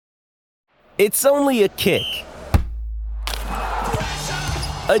It's only a kick,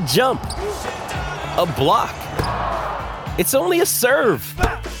 a jump, a block. It's only a serve.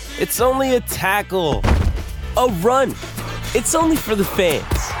 It's only a tackle, a run. It's only for the fans.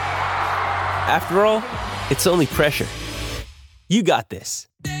 After all, it's only pressure. You got this.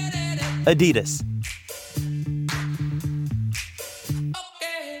 Adidas.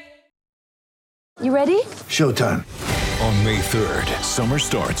 You ready? Showtime. On May 3rd, summer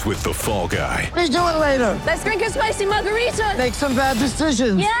starts with The Fall Guy. Let's do it later. Let's drink a spicy margarita. Make some bad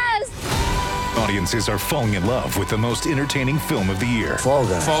decisions. Yes! Audiences are falling in love with the most entertaining film of the year. Fall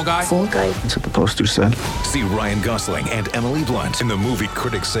Guy. Fall Guy? Fall guy. That's what the poster said. See Ryan Gosling and Emily Blunt in the movie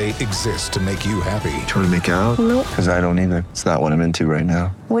critics say exists to make you happy. Trying to make it out? Nope. Because I don't either. It's not what I'm into right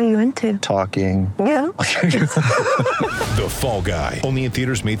now. What are you into? Talking. Yeah. The Fall Guy. Only in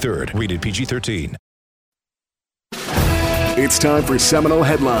theaters May 3rd. Rated PG-13. It's time for Seminole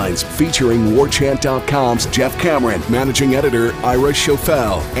Headlines featuring WarChant.com's Jeff Cameron, managing editor Ira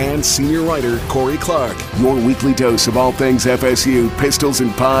Schofel, and senior writer Corey Clark. Your weekly dose of all things FSU, pistols,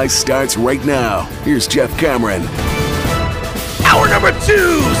 and pies starts right now. Here's Jeff Cameron. Hour number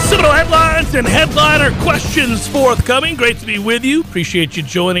 2, Seminole Headlines and headliner questions forthcoming. Great to be with you. Appreciate you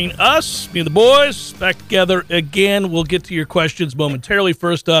joining us. Me and the boys back together again. We'll get to your questions momentarily.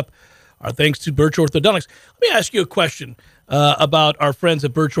 First up, our thanks to Birch Orthodontics. Let me ask you a question about our friends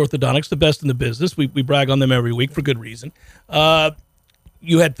at Birch Orthodontics, the best in the business. We brag on them every week for good reason.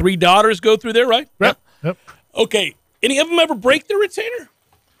 You had 3 daughters go through there, right? Yep. Okay. Any of them ever break their retainer?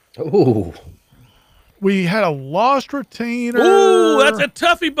 Ooh. We had a lost retainer. Ooh, that's a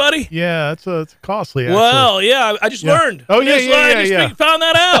toughie, buddy. Yeah, it's costly, actually. Well, yeah, I just learned. Oh, yeah, I just found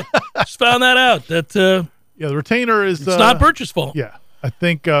that out. Just found that out. That yeah, the retainer is... It's not Birch's fault. Yeah. I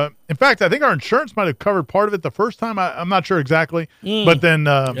think, in fact, I think our insurance might have covered part of it the first time. I'm not sure exactly. But then,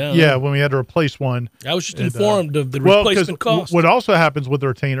 when we had to replace one. I was just informed of the replacement cost. What also happens with the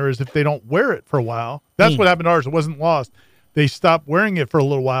retainer is if they don't wear it for a while, that's what happened to ours. It wasn't lost. They stop wearing it for a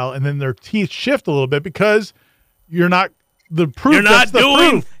little while, and then their teeth shift a little bit because you're not the proof. You're not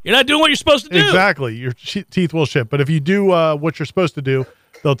doing what you're supposed to do. Exactly. Your teeth will shift. But if you do what you're supposed to do,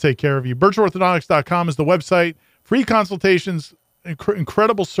 they'll take care of you. BirchOrthodontics.com is the website. Free consultations.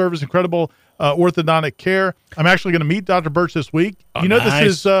 Incredible service, incredible orthodontic care. I'm actually going to meet Dr. Birch this week. Oh,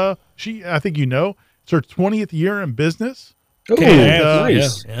 This is I think it's her 20th year in business. Okay, and,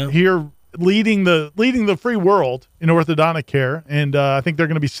 nice. Here leading the free world in orthodontic care, and I think they're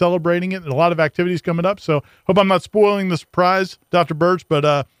going to be celebrating it and a lot of activities coming up. So hope I'm not spoiling the surprise, Dr. Birch, but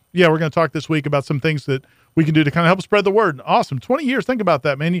we're going to talk this week about some things that we can do to kind of help spread the word. Awesome. 20 years. Think about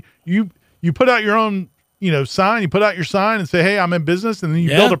that, man. You put out your own sign, you put out your sign and say, hey, I'm in business, and then you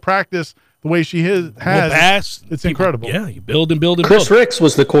build a practice the way she has. It's incredible. Yeah, you build and build and Chris build. Ricks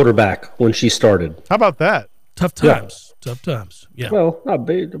was the quarterback when she started. How about that? Tough times. Yeah. Well, not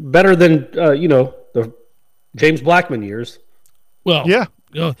better than, the James Blackman years. Well, yeah.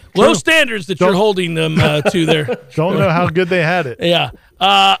 Low standards that you're holding them to there. Don't know how good they had it. Yeah.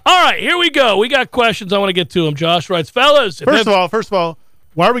 All right, here we go. We got questions. I want to get to them. Josh writes, fellas. First of all,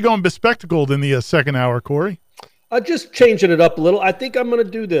 why are we going bespectacled in the second hour, Corey? Just changing it up a little. I think I'm going to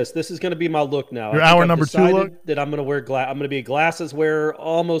do this. This is going to be my look now. Your hour number 2 look? That I'm going to wear I'm going to be a glasses wearer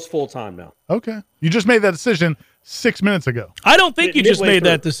almost full time now. Okay. You just made that decision 6 minutes ago. I don't think you just made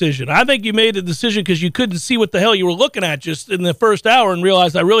that decision. I think you made the decision because you couldn't see what the hell you were looking at just in the first hour and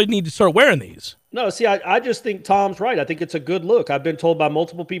realized I really need to start wearing these. No, see, I just think Tom's right. I think it's a good look. I've been told by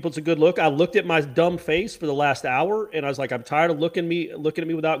multiple people it's a good look. I looked at my dumb face for the last hour, and I was like, I'm tired of looking at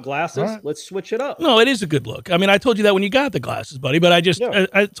me without glasses. Right. Let's switch it up. No, it is a good look. I mean, I told you that when you got the glasses, buddy, but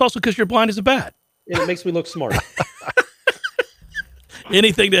it's also because you're blind as a bat. And it makes me look smart.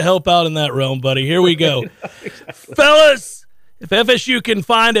 Anything to help out in that realm, buddy. Here we go. Exactly. Fellas, if FSU can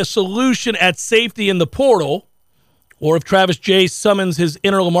find a solution at safety in the portal, or if Travis Jay summons his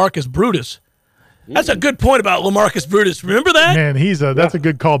inner LaMarcus Brutus, that's a good point about LaMarcus Brutus. Remember that? Man, that's a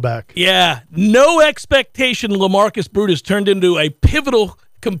good callback. Yeah. No expectation LaMarcus Brutus turned into a pivotal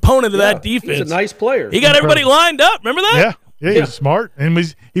component of that defense. He's a nice player. He got everybody lined up. Remember that? Yeah, he was smart, and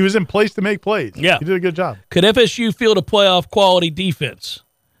he was in place to make plays. Yeah. He did a good job. Could FSU field a playoff quality defense?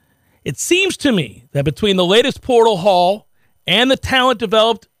 It seems to me that between the latest portal haul and the talent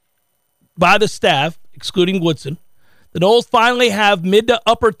developed by the staff, excluding Woodson, the Noles finally have mid to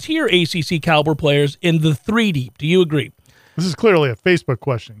upper tier ACC caliber players in the 3 deep. Do you agree? This is clearly a Facebook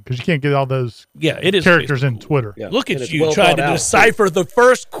question because you can't get all those it is characters in Twitter. Yeah. Look at you trying to decipher the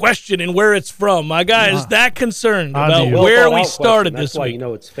first question and where it's from. My guy is that concerned about where we started this week. That's why you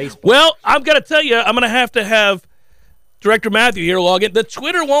know it's Facebook. Well, I'm going to tell you, I'm going to have Director Matthew here logging. The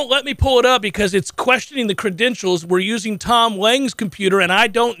Twitter won't let me pull it up because it's questioning the credentials. We're using Tom Lang's computer, and I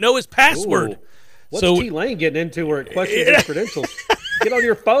don't know his password. Ooh. What's T. Lane getting into where it questions his credentials? Get on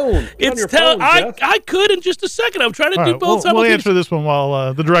your phone. I could in just a second. I'm trying to do both. We'll answer this one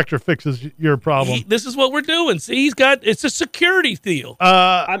while the director fixes your problem. This is what we're doing. See, it's a security deal.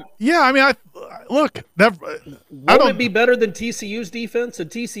 Look, won't it be better than TCU's defense? And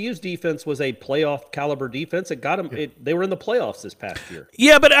TCU's defense was a playoff caliber defense. It got them. They were in the playoffs this past year.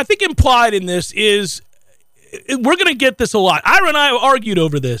 Yeah, but I think implied in this is we're going to get this a lot. Ira and I have argued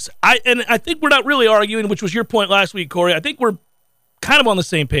over this. I think we're not really arguing, which was your point last week, Corey. I think we're kind of on the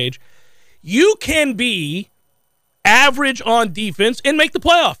same page. You can be average on defense and make the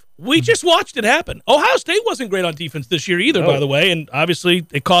playoff. We just watched it happen. Ohio State wasn't great on defense this year either, by the way, and obviously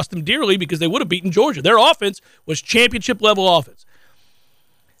it cost them dearly because they would have beaten Georgia. Their offense was championship-level offense.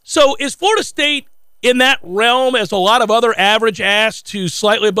 So is Florida State in that realm as a lot of other average-ass to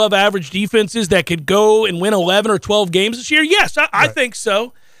slightly above-average defenses that could go and win 11 or 12 games this year? Yes, I think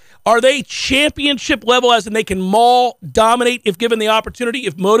so. Are they championship level as in they can maul, dominate if given the opportunity,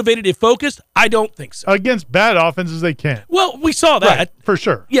 if motivated, if focused? I don't think so. Against bad offenses, they can. Well, we saw that. Right, for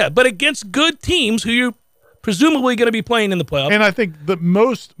sure. Yeah, but against good teams who you're presumably going to be playing in the playoffs. And I think that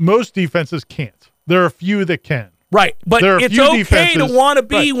most defenses can't. There are a few that can. Right, but it's okay to want to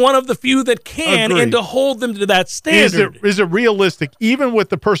be one of the few that can and to hold them to that standard. Is it realistic, even with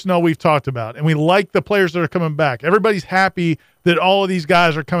the personnel we've talked about, and we like the players that are coming back? Everybody's happy that all of these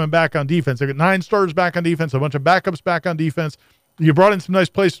guys are coming back on defense. They got 9 starters back on defense, a bunch of backups back on defense. You brought in some nice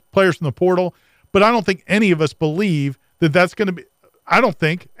players from the portal, but I don't think any of us believe that that's going to be – I don't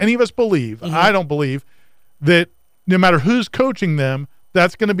think any of us believe, I don't believe that no matter who's coaching them,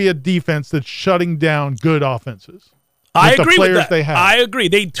 that's going to be a defense that's shutting down good offenses. I agree with that. They have. I agree.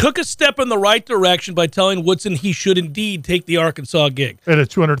 They took a step in the right direction by telling Woodson he should indeed take the Arkansas gig. At a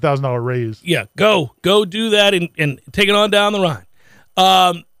 $200,000 raise. Yeah, go do that and take it on down the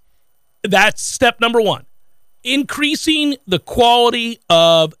Rhine. That's step number one. Increasing the quality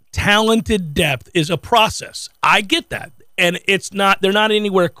of talented depth is a process. I get that. And they're not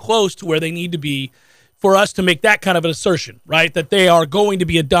anywhere close to where they need to be for us to make that kind of an assertion, right? That they are going to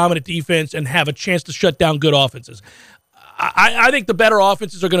be a dominant defense and have a chance to shut down good offenses. I think the better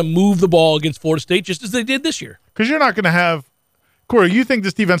offenses are going to move the ball against Florida State just as they did this year. Because you're not going to have – Corey, you think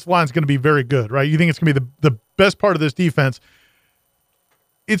this defensive line is going to be very good, right? You think it's going to be the best part of this defense.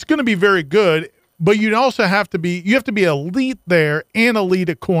 It's going to be very good, but you also have to be elite there and elite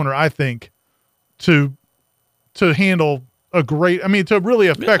at corner, I think, to handle a great – I mean, to really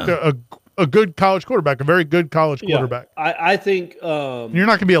affect a good college quarterback, a very good college quarterback. I think you're not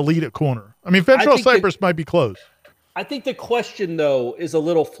going to be elite at corner. I mean, Fentrell Cypress might be close. I think the question, though, is a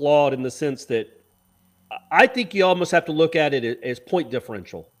little flawed in the sense that I think you almost have to look at it as point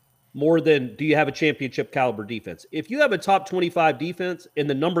differential more than do you have a championship caliber defense. If you have a top 25 defense and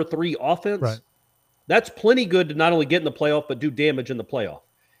the number 3 offense, that's plenty good to not only get in the playoff but do damage in the playoff.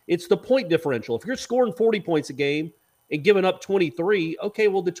 It's the point differential. If you're scoring 40 points a game and giving up 23, okay,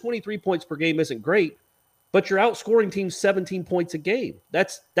 well, the 23 points per game isn't great, but you're outscoring teams 17 points a game.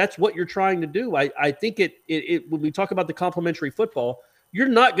 That's what you're trying to do. I think when we talk about the complementary football, you're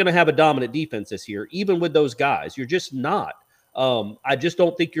not going to have a dominant defense this year, even with those guys. You're just not. I just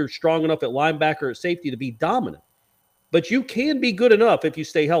don't think you're strong enough at linebacker or safety to be dominant. But you can be good enough if you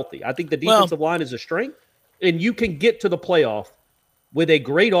stay healthy. I think the defensive line is a strength, and you can get to the playoff with a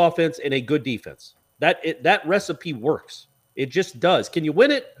great offense and a good defense. That recipe works. It just does. Can you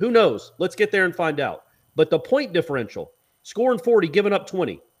win it? Who knows? Let's get there and find out. But the point differential, scoring 40, giving up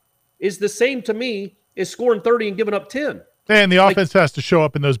 20, is the same to me as scoring 30 and giving up 10. And the offense has to show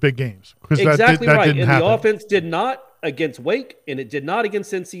up in those big games. Exactly that right. Didn't and happen. The offense did not against Wake, and it did not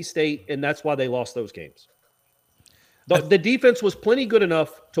against NC State, and that's why they lost those games. The defense was plenty good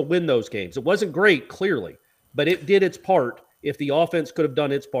enough to win those games. It wasn't great, clearly, but it did its part if the offense could have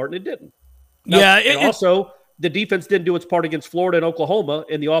done its part, and it didn't. Now, also, the defense didn't do its part against Florida and Oklahoma,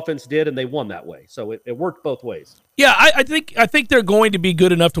 and the offense did, and they won that way. So it worked both ways. Yeah, I think they're going to be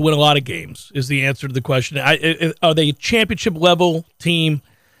good enough to win a lot of games is the answer to the question. Are they a championship-level team?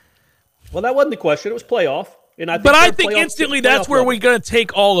 Well, that wasn't the question. It was playoff. But I think instantly that's where we're going to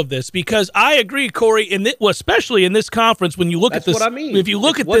take all of this because I agree, Corey, especially in this conference, when you look at this, what I mean. If you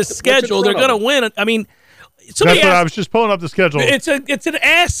look at this schedule, they're going to win. I mean, that's what I was just pulling up the schedule. It's an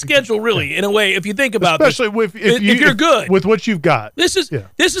ass schedule, really, in a way, if you think about it. Especially if you're good. With what you've got. This is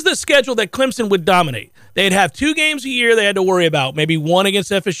the schedule that Clemson would dominate. They'd have 2 games a year they had to worry about, maybe one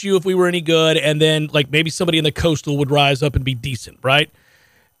against FSU if we were any good, and then maybe somebody in the Coastal would rise up and be decent, right?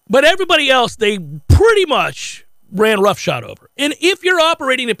 But everybody else, they pretty much ran roughshod over. And if you're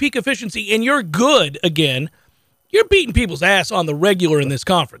operating at peak efficiency and you're good again, you're beating people's ass on the regular in this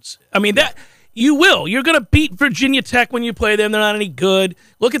conference. I mean, that you will. You're going to beat Virginia Tech when you play them. They're not any good.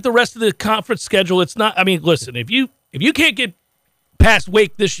 Look at the rest of the conference schedule. It's not. I mean, listen, if you can't get past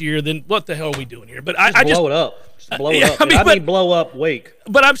Wake this year, then what the hell are we doing here? But I just blow it up. Just blow it yeah, up. I mean, Blow up Wake.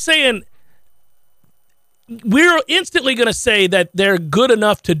 But I'm saying we're instantly going to say that they're good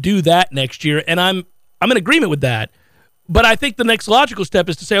enough to do that next year, and I'm in agreement with that. But I think the next logical step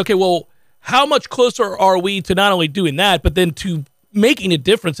is to say, okay, well, how much closer are we to not only doing that, but then to making a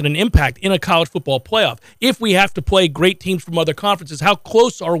difference and an impact in a college football playoff? If we have to play great teams from other conferences, how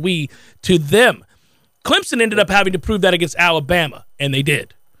close are we to them? Clemson ended up having to prove that against Alabama, and they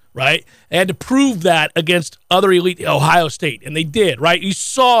did, right? They had to prove that against other elite, Ohio State, and they did, right? You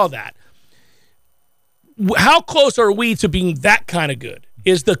saw that. How close are we to being that kind of good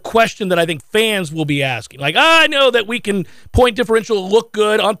is the question that I think fans will be asking. Like, I know that we can point differential, look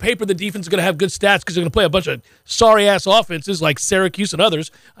good. On paper, the defense is going to have good stats because they're going to play a bunch of sorry-ass offenses like Syracuse and others.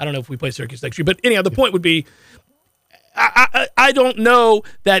 I don't know if we play Syracuse next year. But anyhow, the point would be I don't know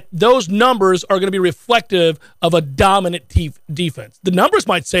that those numbers are going to be reflective of a dominant defense. The numbers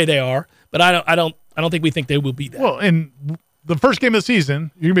might say they are, but I don't think we think they will be that. Well, and the first game of the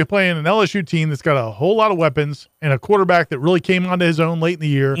season, you're going to be playing an LSU team that's got a whole lot of weapons and a quarterback that really came onto his own late in the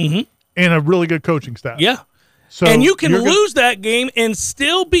year and a really good coaching staff. Yeah. So and you can lose that game and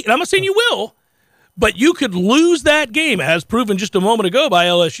still beat. I'm not saying you will, but you could lose that game, as proven just a moment ago by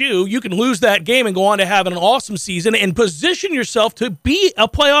LSU. You can lose that game and go on to have an awesome season and position yourself to be a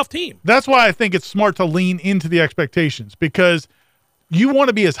playoff team. That's why I think it's smart to lean into the expectations, because you want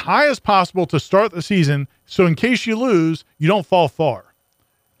to be as high as possible to start the season, so in case you lose, you don't fall far.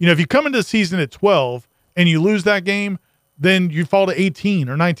 You know, if you come into the season at 12 and you lose that game, then you fall to 18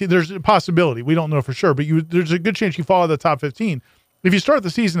 or 19. There's a possibility. We don't know for sure, but there's a good chance you fall out of the top 15. If you start the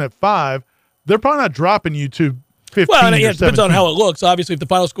season at 5, they're probably not dropping you to 15 well, or it depends 17. on how it looks. Obviously, if the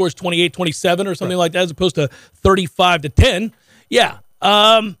final score is 28-27 or something like that, as opposed to 35-10, yeah.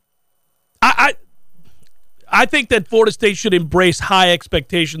 I think that Florida State should embrace high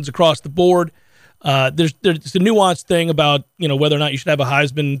expectations across the board. There's a nuanced thing about whether or not you should have a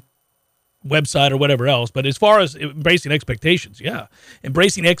Heisman website or whatever else. But as far as embracing expectations, yeah,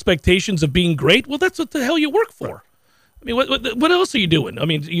 embracing expectations of being great. Well, that's what the hell you work for. I mean, what else are you doing? I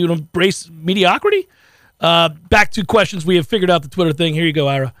mean, you embrace mediocrity. Back to questions. We have figured out the Twitter thing. Here you go,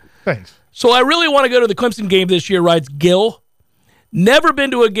 Ira. Thanks. So I really want to go to the Clemson game this year, writes Gil. Never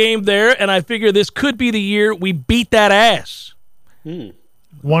been to a game there, and I figure this could be the year we beat that ass.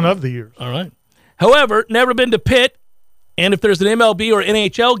 One of the years. All right. However, never been to Pitt, and if there's an MLB or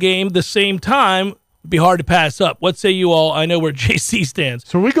NHL game the same time, it'd be hard to pass up. What say you all? I know where JC stands.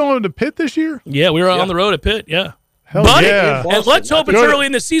 So are we going to Pitt this year? Yeah, we were on the road at Pitt, yeah. Hell buddy, yeah. And let's hope it's early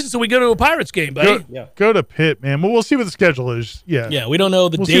in the season so we go to a Pirates game, buddy. Go to Pitt, man. Well, we'll see what the schedule is. Yeah. Yeah, we don't know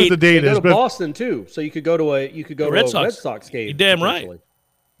the we'll date. See what the date go is. to Boston too, so you could go to a Red Sox game. You're damn right.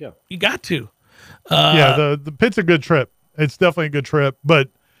 Yeah, you got to. Yeah, the Pitt's a good trip. It's definitely a good trip. But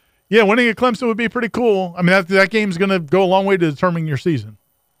yeah, winning at Clemson would be pretty cool. I mean, that game's going to go a long way to determining your season.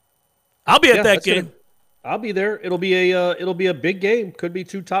 I'll be at that game. I'll be there. It'll be a big game. Could be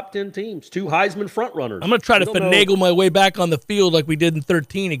 2 top 10 teams, 2 Heisman front runners. I'm going to try to finagle my way back on the field like we did in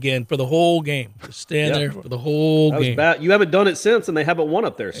 13 again for the whole game. Just stand there for the whole game. Bad. You haven't done it since, and they haven't won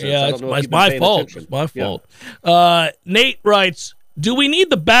up there since. Yeah, it's my fault. It's my fault. Nate writes, do we need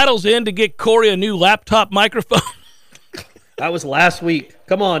the battles in to get Corey a new laptop microphone? That was last week.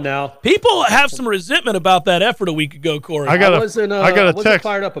 Come on now. People have some resentment about that effort a week ago, Corey. I got a text.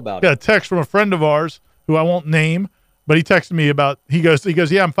 Fired up about got a text from a friend of ours who I won't name, but he texted me about. He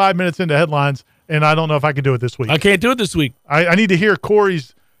goes, yeah, I'm 5 minutes into headlines, and I don't know if I can do it this week. I can't do it this week. I need to hear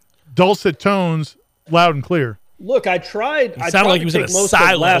Corey's dulcet tones loud and clear. Look, I tried. It sounded like he was in a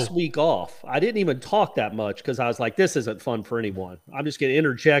silo. Of last week off. I didn't even talk that much because I was like, this isn't fun for anyone. I'm just going to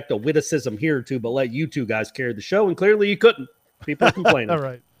interject a witticism here or two, but let you two guys carry the show, and clearly you couldn't. People are complaining. All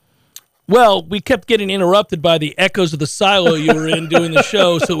right. Well, we kept getting interrupted by the echoes of the silo you were in doing the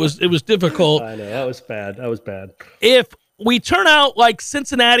show, so it was difficult. I know, that was bad. If we turn out like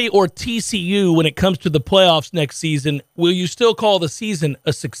Cincinnati or TCU when it comes to the playoffs next season, will you still call the season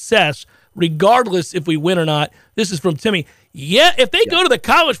a success, regardless if we win or not? This is from Timmy. Yeah, if they go to the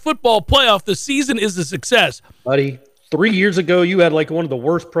college football playoff, the season is a success. Buddy, 3 years ago, you had like one of the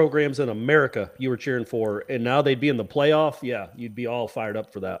worst programs in America you were cheering for, and now they'd be in the playoff. Yeah, you'd be all fired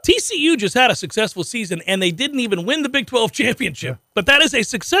up for that. TCU just had a successful season, and they didn't even win the Big 12 championship. But that is a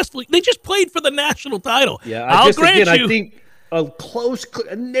successful – they just played for the national title. Yeah, I'll grant you.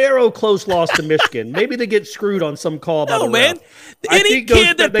 a narrow, close loss to Michigan. Maybe they get screwed on some call by the ref. Man. Any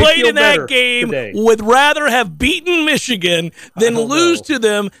kid that played in that game today would rather have beaten Michigan than lose to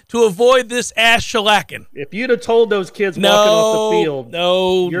them to avoid this ass shellacking. If you'd have told those kids walking off the field,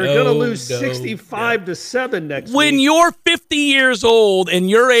 you're going to lose 65-7 next week. When you're 50 years old and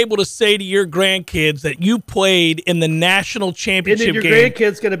you're able to say to your grandkids that you played in the national championship and then game. your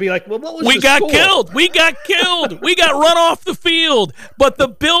grandkids going to be like, well, what was We the got score? killed. We got killed. We got run off the field. But the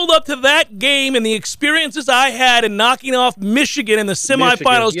build up to that game and the experiences I had in knocking off Michigan in the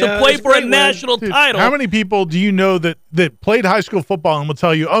semifinals Yeah, to play it's for a great win. national title. How many people do you know that played high school football and will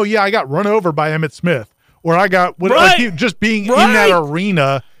tell you, oh, yeah, I got run over by Emmitt Smith, or I got just being in that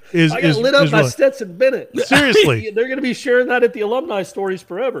arena is I got lit up by really, Stetson Bennett. Seriously. They're going to be sharing that at the alumni stories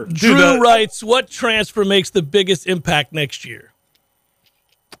forever. Drew writes, what transfer makes the biggest impact next year?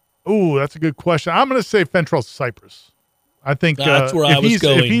 Ooh, that's a good question. I'm going to say Fentrell Cypress. I think that's where I was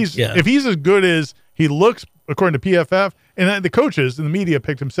going. If he's as good as he looks, according to PFF, and the coaches and the media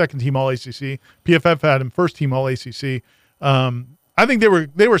picked him second team All ACC. PFF had him first team All ACC. I think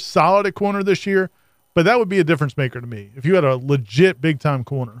they were solid at corner this year, but that would be a difference maker to me if you had a legit big time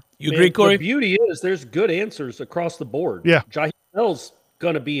corner. You agree, Corey? The beauty is there's good answers across the board. Yeah, Jaheim Bell's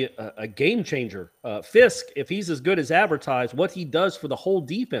going to be a game changer. Fisk, if he's as good as advertised, what he does for the whole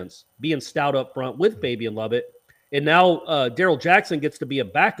defense, being stout up front with Fabian Lovett, and now Daryl Jackson gets to be a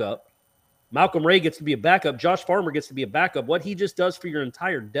backup. Malcolm Ray gets to be a backup. Josh Farmer gets to be a backup. What he just does for your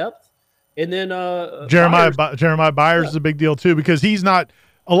entire depth. And then Jeremiah Byers is a big deal too, because he's not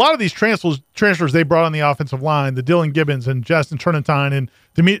 – a lot of these transfers they brought on the offensive line, the Dylan Gibbons and Justin Turnantine and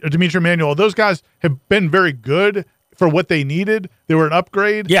Dimitri Emanuel, those guys have been very good for what they needed. They were an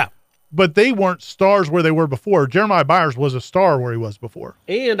upgrade. Yeah. But they weren't stars where they were before. Jeremiah Byers was a star where he was before.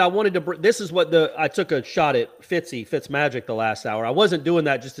 And I wanted to – this is what I took a shot at Fitzmagic the last hour. I wasn't doing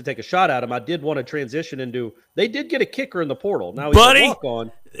that just to take a shot at him. I did want to transition into – they did get a kicker in the portal. Now he's a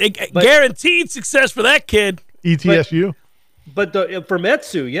walk-on. Guaranteed success for that kid. ETSU. But for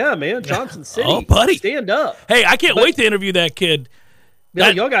Metsu, yeah, man, Johnson City. Oh, buddy. Stand up. Hey, I can't wait to interview that kid.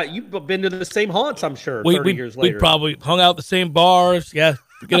 Yeah, you've been to the same haunts, I'm sure, 30 years later. We probably hung out at the same bars. Yeah.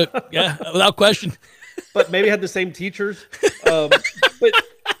 Without question. But maybe had the same teachers. But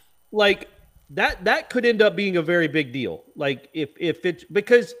like that could end up being a very big deal. Like if it's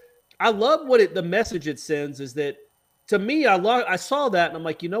because I love the message it sends is that to me, I saw that and I'm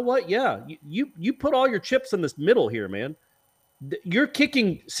like, you know what? Yeah, you put all your chips in this middle here, man. Your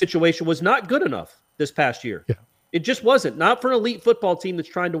kicking situation was not good enough this past year. Yeah. It just wasn't. Not for an elite football team that's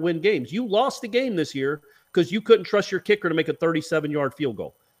trying to win games. You lost the game this year because you couldn't trust your kicker to make a 37-yard field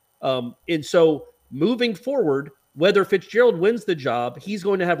goal. And so moving forward, whether Fitzgerald wins the job, he's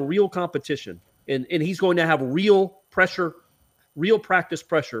going to have real competition. And he's going to have real pressure, real practice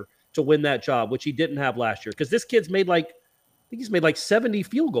pressure to win that job, which he didn't have last year. Because this kid's made he's made 70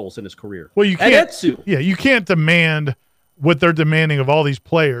 field goals in his career. Well, you can't demand what they're demanding of all these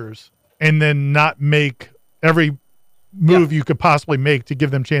players and then not make every move you could possibly make to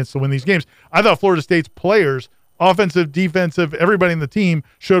give them a chance to win these games. I thought Florida State's players, offensive, defensive, everybody in the team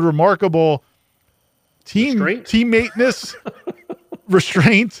showed remarkable teammateness,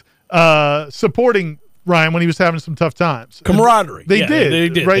 restraint, supporting Ryan when he was having some tough times. Camaraderie. They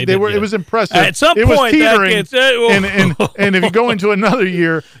did. Right? They were. Yeah. It was impressive. At some it point, was teetering, and if you go into another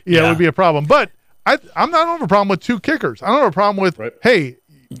year, it would be a problem. But I'm not over a problem with two kickers. I don't have a problem with, hey,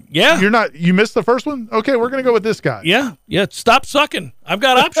 you missed the first one? Okay, we're going to go with this guy. Yeah. Stop sucking. I've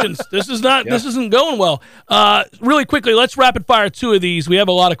got options. This isn't going well. Really quickly, let's rapid fire two of these. We have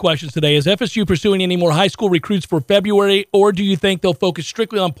a lot of questions today. Is FSU pursuing any more high school recruits for February, or do you think they'll focus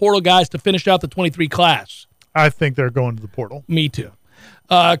strictly on portal guys to finish out the 23 class? I think they're going to the portal. Me too.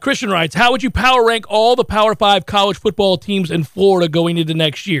 Christian writes, how would you power rank all the Power 5 college football teams in Florida going into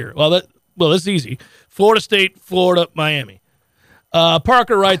next year? Well, that's easy. Florida State, Florida, Miami.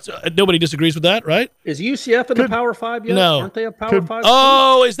 Parker writes, nobody disagrees with that, right? Is UCF in the Power 5 yet? No. Aren't they a Power 5?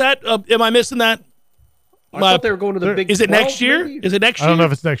 Oh, is that, am I missing that? I thought they were going to the Big 12. Is it next year? Maybe? Is it next year? I don't know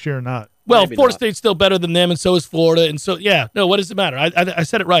if it's next year or not. Well, Florida State's still better than them, and so is Florida. And so, what does it matter? I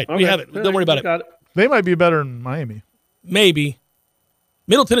said it right. Okay. We have it. Don't worry about it. They might be better than Miami. Maybe.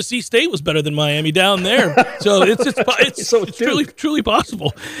 Middle Tennessee State was better than Miami down there, so it's truly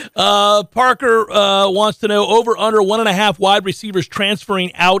possible. Parker wants to know over under 1.5 wide receivers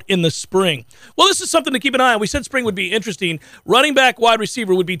transferring out in the spring. Well, this is something to keep an eye on. We said spring would be interesting. Running back, wide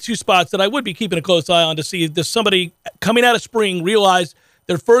receiver would be two spots that I would be keeping a close eye on to see does somebody coming out of spring realize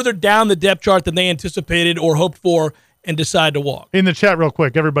they're further down the depth chart than they anticipated or hoped for and decide to walk. In the chat, real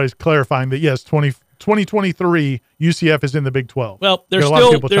quick, everybody's clarifying that yes, 2023, UCF is in the Big 12. Well, there's Got a lot of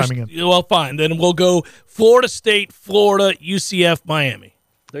still people chiming in. well, fine. Then we'll go Florida State, Florida, UCF, Miami.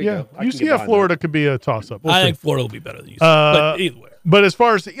 There you Yeah, go. I can get UCF behind Florida could be a toss-up. We'll I see. think Florida will be better than UCF. But either way. But as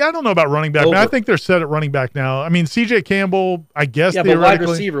far as I don't know about running back. Man, I Over. think they're set at running back now. I mean, CJ Campbell, I guess that. Yeah, but wide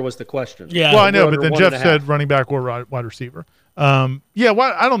theoretically. receiver was the question. Yeah. Well, I know, Under but then 1.5. Jeff said running back or wide receiver. I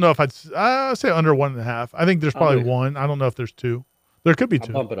don't know if I'd say under 1.5. I think there's probably with you. one. I don't know if there's two. There could be I'll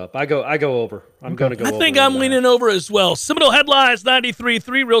two. bump it up. I go over. I'm going to go I over. think I'm 1.5. leaning over as well. Seminole Headlines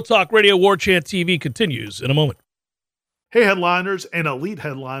 93.3 Real Talk Radio War Chant TV continues in a moment. Hey, headliners and elite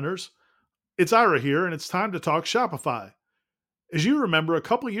headliners. It's Ira here, and it's time to talk Shopify. As you remember, a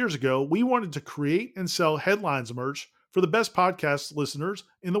couple years ago, we wanted to create and sell headlines merch for the best podcast listeners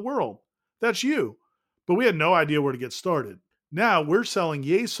in the world. That's you. But we had no idea where to get started. Now we're selling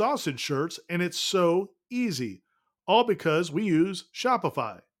Yay Sausage shirts, and it's so easy. All because we use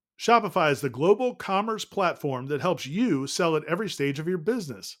Shopify. Shopify is the global commerce platform that helps you sell at every stage of your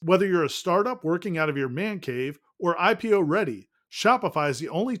business. Whether you're a startup working out of your man cave or IPO ready, Shopify is the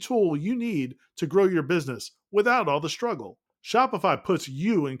only tool you need to grow your business without all the struggle. Shopify puts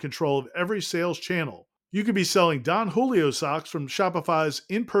you in control of every sales channel. You could be selling Don Julio socks from Shopify's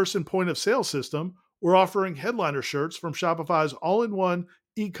in-person point of sale system or offering headliner shirts from Shopify's all-in-one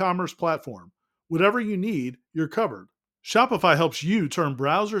e-commerce platform. Whatever you need, you're covered. Shopify helps you turn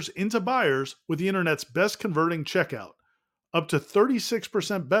browsers into buyers with the internet's best converting checkout, up to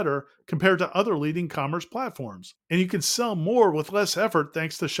 36% better compared to other leading commerce platforms. And you can sell more with less effort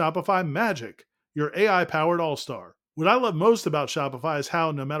thanks to Shopify Magic, your AI-powered all-star. What I love most about Shopify is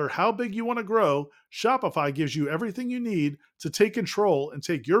how no matter how big you want to grow, Shopify gives you everything you need to take control and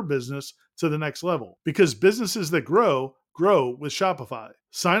take your business to the next level. Because businesses that grow with Shopify.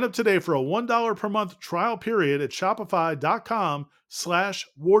 Sign up today for a $1 per month trial period at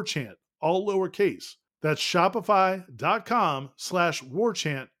shopify.com/warchant, all lowercase. That's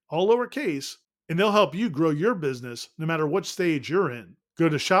shopify.com/warchant, all lowercase, and they'll help you grow your business no matter what stage you're in. Go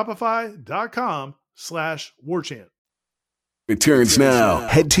to shopify.com/warchant. Returns now.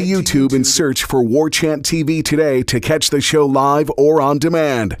 Head to YouTube and search for War Chant TV today to catch the show live or on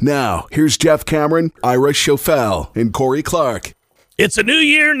demand. Now, here's Jeff Cameron, Ira Schofel, and Corey Clark. It's a new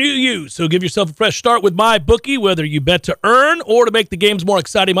year, new you. So give yourself a fresh start with MyBookie, whether you bet to earn or to make the games more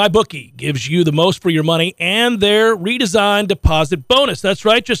exciting. MyBookie gives you the most for your money and their redesigned deposit bonus. That's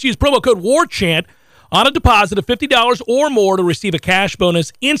right. Just use promo code WARCHANT on a deposit of $50 or more to receive a cash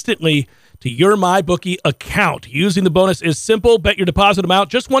bonus instantly to your MyBookie account. Using the bonus is simple. Bet your deposit amount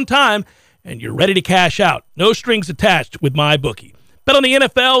just one time, and you're ready to cash out. No strings attached with MyBookie. Bet on the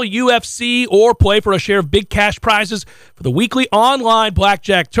NFL, UFC, or play for a share of big cash prizes for the weekly online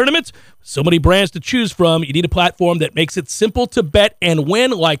blackjack tournaments. With so many brands to choose from, you need a platform that makes it simple to bet and win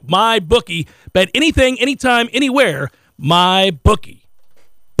like MyBookie. Bet anything, anytime, anywhere. MyBookie.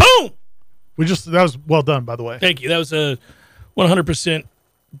 Boom! That was well done, by the way. Thank you. That was a 100%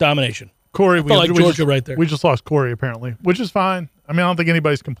 domination. Corey, felt like Georgia right there. We just lost Corey, apparently, which is fine. I mean, I don't think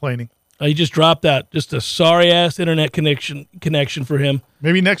anybody's complaining. He just dropped out. Just a sorry-ass internet connection for him.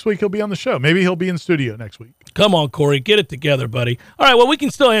 Maybe next week he'll be on the show. Maybe he'll be in studio next week. Come on, Corey. Get it together, buddy. All right, well, we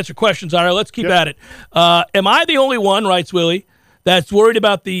can still answer questions. All right, let's keep at it. Am I the only one, writes Willie, that's worried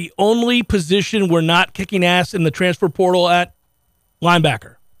about the only position we're not kicking ass in the transfer portal at?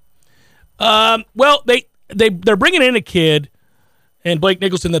 Linebacker. Well, they're bringing in a kid and Blake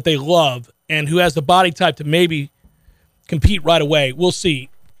Nicholson that they love and who has the body type to maybe compete right away. We'll see.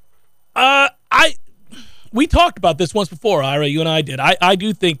 We talked about this once before, Ira. You and I did. I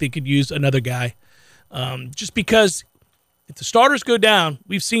do think they could use another guy, just because if the starters go down,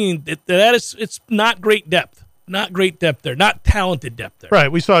 we've seen it's not great depth, not great depth there, not talented depth there. Right.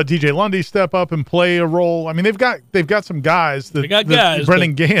 We saw DJ Lundy step up and play a role. I mean, they've got some guys.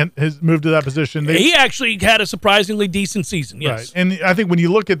 Brendan Gant has moved to that position. He actually had a surprisingly decent season. Yes, right. And I think when you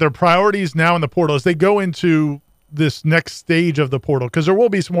look at their priorities now in the portal, as they go into this next stage of the portal, because there will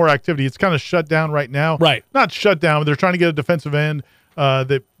be some more activity. It's kind of shut down right now. Right. Not shut down, but they're trying to get a defensive end.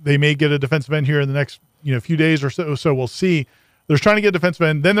 That they may get a defensive end here in the next few days or so. So we'll see. They're trying to get a defensive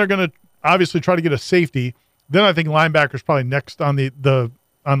end. Then they're going to obviously try to get a safety. Then I think linebacker's probably next on the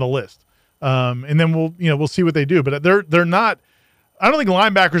list. And then we'll see what they do. But they're not. I don't think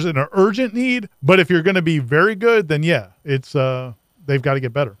linebacker's an urgent need. But if you're going to be very good, then yeah, it's they've got to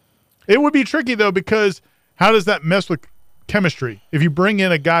get better. It would be tricky though, because how does that mess with chemistry? If you bring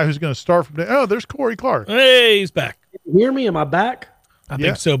in a guy who's going to start from there's Corey Clark. Hey, he's back. Can you hear me? Am I back? I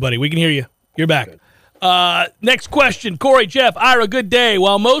think so, buddy. We can hear you. You're back. Next question. Corey, Jeff, Ira, good day.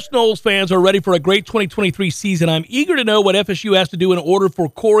 While most Noles fans are ready for a great 2023 season, I'm eager to know what FSU has to do in order for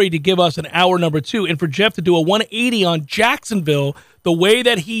Corey to give us an hour number 2 and for Jeff to do a 180 on Jacksonville the way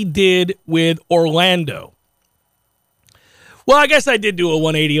that he did with Orlando. Well, I guess I did do a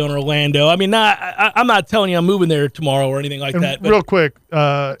 180 on Orlando. I mean, I'm not telling you I'm moving there tomorrow or anything like that. But real quick,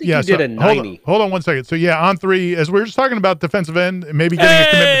 you did a 90. Hold on 1 second. So, yeah, On3, as we were just talking about defensive end, maybe getting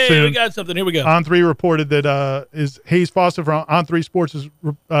a commitment soon. We got something. Here we go. On3 reported that is Hayes Foster from On3 Sports is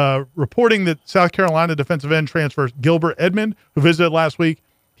reporting that South Carolina defensive end transfer Gilbert Edmond, who visited last week,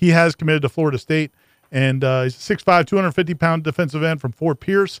 he has committed to Florida State. And he's a 6'5", 250-pound defensive end from Fort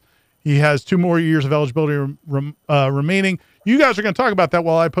Pierce. He has 2 more years of eligibility remaining. You guys are going to talk about that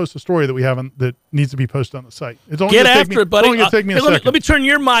while I post a story that we haven't that needs to be posted on the site. It's only get after it, buddy. It's only going to take me a second. Let me turn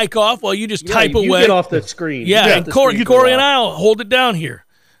your mic off while you just type you away. Get off the screen. Yeah, and Corey and I'll hold it down here.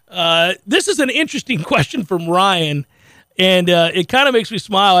 This is an interesting question from Ryan, and it kind of makes me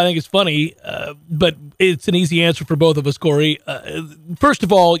smile. I think it's funny, but it's an easy answer for both of us, Corey. First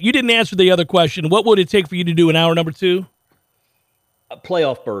of all, you didn't answer the other question. What would it take for you to do an hour number 2? A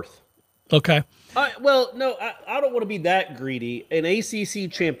playoff berth. Okay. Well, no, I don't want to be that greedy. An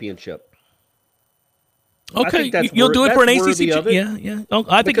ACC championship. Okay, you'll do it for an ACC. Yeah. Oh,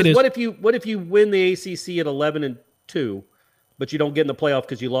 I think it is. What if you win the ACC at 11-2, but you don't get in the playoff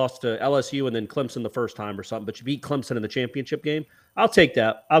because you lost to LSU and then Clemson the first time or something, but you beat Clemson in the championship game? I'll take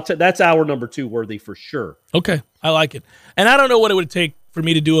that. That's hour number 2 worthy for sure. Okay, I like it. And I don't know what it would take for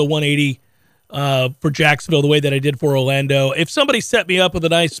me to do a 180 for Jacksonville the way that I did for Orlando. If somebody set me up with a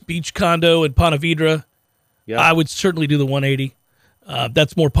nice beach condo in Ponte Vedra, I would certainly do the 180.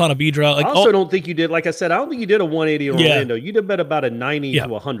 That's more Ponte Vedra. I also don't think you did, like I said, I don't think you did a 180 in Orlando. You did about a 90 to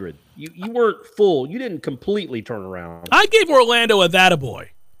 100. You weren't full. You didn't completely turn around. I gave Orlando a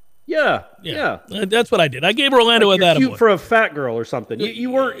that-a-boy. Yeah. That's what I did. I gave Orlando a that-a-boy. Cute for a fat girl or something. You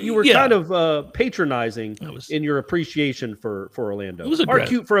were kind of patronizing in your appreciation for Orlando. It was or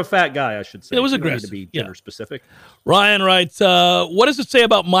cute for a fat guy, I should say. It was aggressive. aggressive. To be gender specific. Ryan writes, what does it say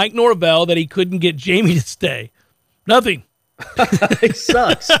about Mike Norvell that he couldn't get Jamie to stay? Nothing. He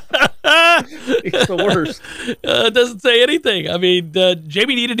sucks. He's the worst. It doesn't say anything. I mean,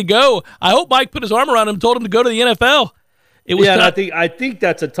 Jamie needed to go. I hope Mike put his arm around him and told him to go to the NFL. It was I think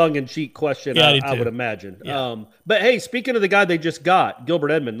that's a tongue-in-cheek question, I would imagine. Yeah. But, hey, speaking of the guy they just got,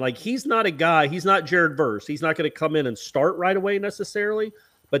 Gilbert Edmond, like he's not a guy, he's not Jared Verse. He's not going to come in and start right away necessarily,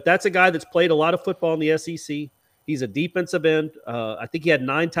 but that's a guy that's played a lot of football in the SEC. He's a defensive end. I think he had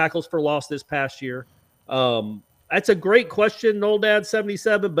 9 tackles for loss this past year. That's a great question, Noldad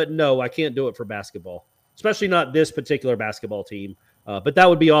 77, but no, I can't do it for basketball, especially not this particular basketball team. But that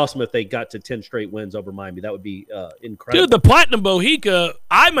would be awesome if they got to 10 straight wins over Miami. That would be incredible. Dude, the Platinum Bohica,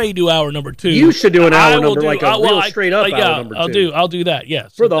 I may do hour number 2. You should do an hour number, like a real straight up hour number 2. I'll do that,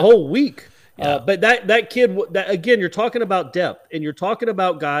 yes. For the whole week. Yeah. But that kid, again, you're talking about depth, and you're talking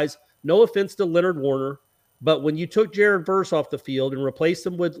about guys, no offense to Leonard Warner, but when you took Jared Verse off the field and replaced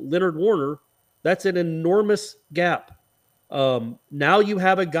him with Leonard Warner, that's an enormous gap. Now you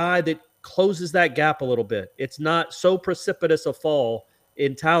have a guy that closes that gap a little bit. It's not so precipitous a fall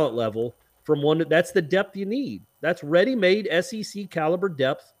in talent level from one. That's the depth you need. That's ready-made SEC caliber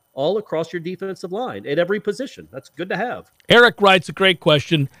depth all across your defensive line at every position. That's good to have. Eric writes a great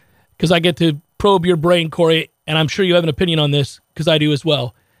question because I get to probe your brain, Corey, and I'm sure you have an opinion on this because I do as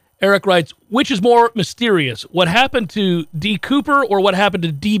well. Eric writes, which is more mysterious, what happened to D. Cooper or what happened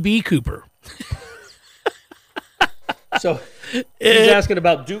to D.B. Cooper? So he's asking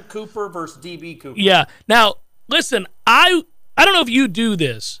about Duke Cooper versus D.B. Cooper. Yeah. Now, listen, I don't know if you do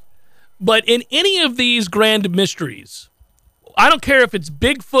this, but in any of these grand mysteries, I don't care if it's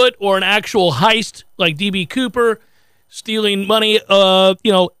Bigfoot or an actual heist like D.B. Cooper stealing money,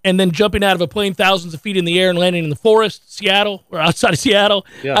 and then jumping out of a plane thousands of feet in the air and landing in the forest, Seattle, or outside of Seattle.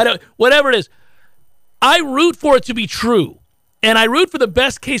 Yeah. Whatever it is, I root for it to be true. And I root for the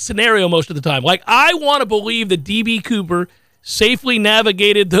best case scenario most of the time. Like, I want to believe that D.B. Cooper safely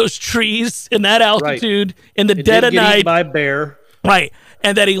navigated those trees in that altitude in the dead of night. Eaten by a bear. Right.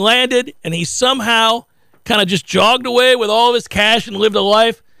 And that he landed and he somehow kind of just jogged away with all of his cash and lived a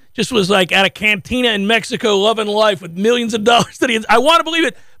life. Just was like at a cantina in Mexico loving life with millions of dollars. I want to believe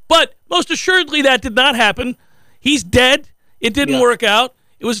it. But most assuredly that did not happen. He's dead. It didn't work out.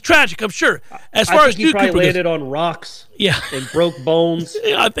 It was tragic, I'm sure. As I far think as he Duke probably Cooper landed goes, on rocks yeah, and broke bones,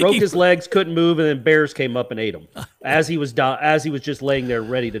 Yeah, I think broke he- his legs, couldn't move, and then bears came up and ate him as he was just laying there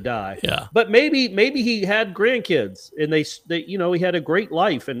ready to die. Yeah. But maybe he had grandkids and they he had a great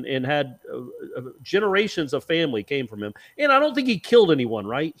life and had generations of family came from him. And I don't think he killed anyone,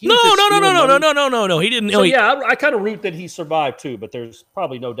 right? He no. was just stealing money. He didn't. So no, he- yeah, I kind of root that he survived too, but there's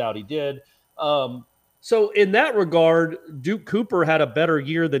probably no doubt he did. So in that regard, Duke Cooper had a better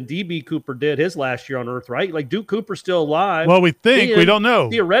year than DB Cooper did his last year on Earth, right? Like Duke Cooper's still alive. Well, we think. We and don't know.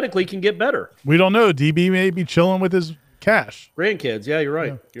 Theoretically, can get better. We don't know. DB may be chilling with his cash. Grandkids, yeah, you're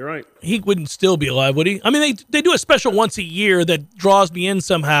right. You're right. he wouldn't still be alive, would he? I mean, they do a special once a year that draws me in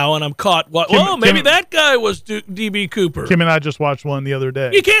somehow, and I'm caught. Maybe Kim- that guy was DB Cooper. Kim and I just watched one the other day.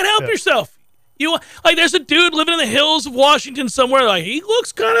 You can't help Yeah. yourself. There's a dude living in the hills of Washington somewhere. Like he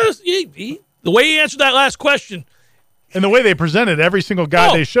looks kind of the way he answered that last question. And the way they presented every single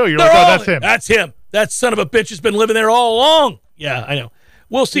guy they show, you're they're like, all- that's him. That's him. That son of a bitch has been living there all along. Yeah, I know.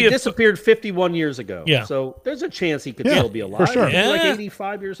 We'll see He if disappeared 51 years ago. Yeah. So there's a chance he could Yeah, still be alive. for sure. He's like Yeah.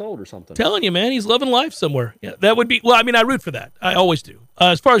 85 years old or something. telling you, man, he's loving life somewhere. Yeah, that would be. Well, I mean, I root for that. I always do.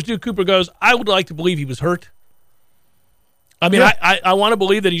 As far as Duke Cooper goes, I would like to believe he was hurt. I mean, Yeah. I want to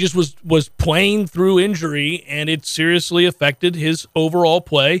believe that he just was playing through injury, and it seriously affected his overall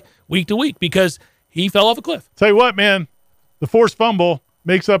play week to week because he fell off a cliff. Tell you what, man, the forced fumble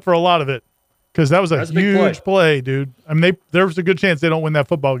makes up for a lot of it because that was a That's a big huge play, dude. I mean, there was a good chance they don't win that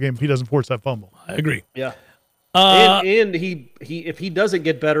football game if he doesn't force that fumble. I agree. Yeah. And he if he doesn't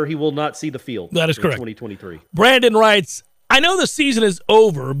get better, he will not see the field. That is in correct. 2023. Brandon writes, I know the season is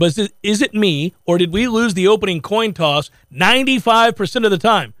over, but is it me, or did we lose the opening coin toss 95% of the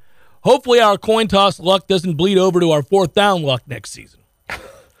time? Hopefully our coin toss luck doesn't bleed over to our fourth down luck next season.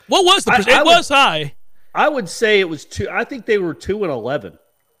 What was the percent? It was high. I would say it was 2. I think they were 2-11.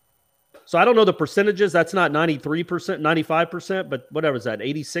 So I don't know the percentages. That's not 93%, 95%, but whatever is that,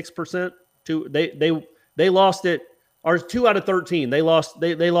 86%? They lost it, or 2 out of 13. They lost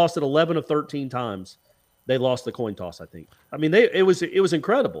it 11 of 13 times. They lost the coin toss, I think. I mean, it was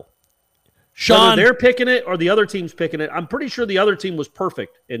incredible. Sean, Whether they're picking it or the other team's picking it, I'm pretty sure the other team was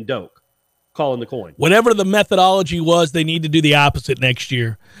perfect in Doak calling the coin. whatever the methodology was, they need to do the opposite next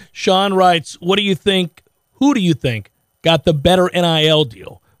year. Sean writes, what do you think? Who do you think got the better NIL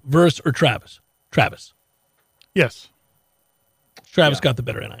deal, Verse or Travis? Travis. Yes. Travis got the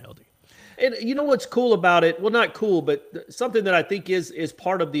better NIL deal. And you know what's cool about it? Well, not cool, but something that I think is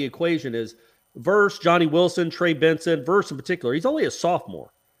part of the equation is Verse, Johnny Wilson, Trey Benson, Verse in particular. He's only a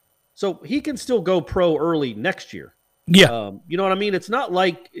sophomore. So he can still go pro early next year. Yeah. You know what I mean? It's not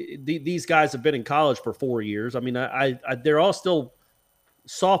like these guys have been in college for 4 years. I mean, they're all still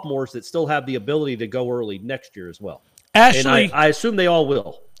sophomores that still have the ability to go early next year as well. Ashley, And I assume they all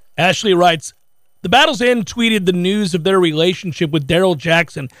will. Ashley writes, the Battle's End tweeted the news of their relationship with Daryl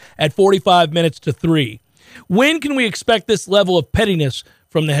Jackson at 45 minutes to 3. When can we expect this level of pettiness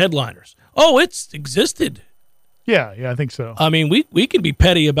from the headliners? Oh, it's existed. Yeah, I think so. I mean, we can be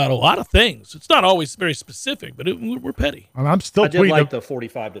petty about a lot of things. It's not always very specific, but we're petty. And I'm still I did tweeting. like the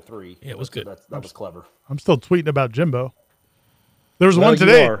 45 to 3. Yeah, it was good. That was clever. I'm still tweeting about Jimbo. There was Well, one you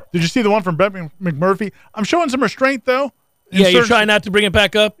today. are. Did you see the one from Brett McMurphy? I'm showing some restraint though. Yeah, you're trying not to bring it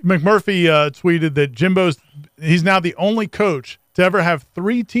back up? McMurphy tweeted that he's now the only coach to ever have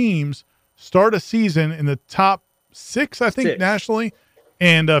 3 teams start a season in the top 6, I think, 6. nationally,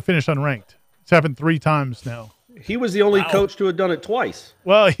 and finish unranked. It's happened 3 times now. He was the only coach to have done it twice.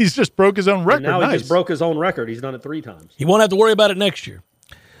 Well, he's just broke his own record. And now he Nice. just broke his own record. He's done it 3 times. You won't have to worry about it next year.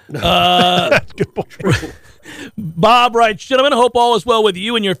 Good point. Bob writes, gentlemen, I hope all is well with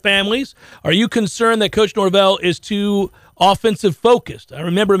you and your families. Are you concerned that Coach Norvell is too offensive focused? I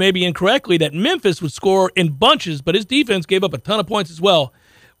remember maybe incorrectly that Memphis would score in bunches, but his defense gave up a ton of points as well.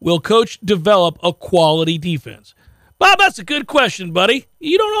 Will Coach develop a quality defense? Bob, that's a good question, buddy.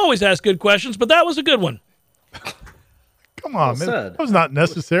 You don't always ask good questions, but that was a good one. Come on, man. said. That was not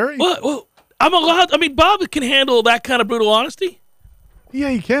necessary. Well, I'm allowed. I mean, Bob can handle that kind of brutal honesty. Yeah,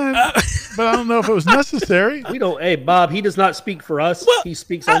 he can, but I don't know if it was necessary. We don't. Hey, Bob, he does not speak for us. Well, he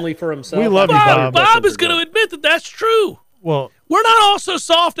speaks only for himself. We love you, Bob, Bob. Bob is going to admit that that's true. Well, We're not all so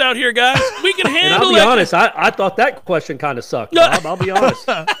soft out here, guys. We can And handle I'll be it. honest, I thought that question kind of sucked, Bob. I'll be honest.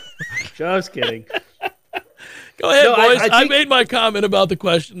 Just kidding. Go ahead, No, boys. I I think- made my comment about the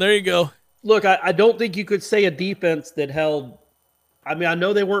question. There you go. Look, I don't think you could say a defense that held. I mean, I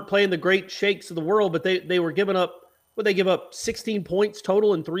know they weren't playing the great shakes of the world, but they were giving up. Would they give up 16 points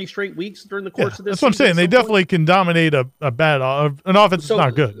total in 3 straight weeks during the course of this? that's what I'm season saying. at They some point? definitely can dominate an offense that's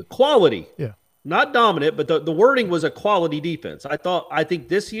not good. Quality. Yeah. Not dominant, but the wording was a quality defense. I think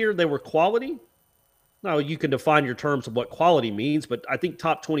this year they were quality. Now, you can define your terms of what quality means, but I think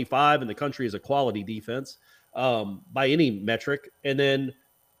top 25 in the country is a quality defense by any metric. And then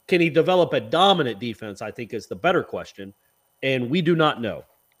can he develop a dominant defense, I think is the better question. And we do not know.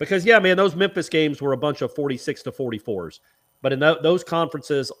 Because, yeah, man, those Memphis games were a bunch of 46 to 44s. But in those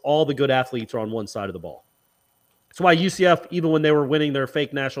conferences, all the good athletes are on one side of the ball. That's why UCF, even when they were winning their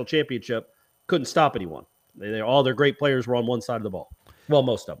fake national championship, couldn't stop anyone. All their great players were on one side of the ball. Well,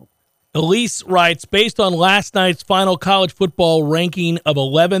 most of them. Elise writes, based on last night's final college football ranking of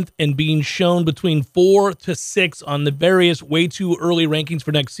 11th and being shown between 4 to 6 on the various way too early rankings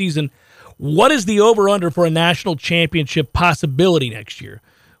for next season, what is the over-under for a national championship possibility next year?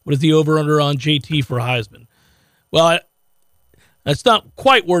 What is the over-under on JT for Heisman? Well, that's not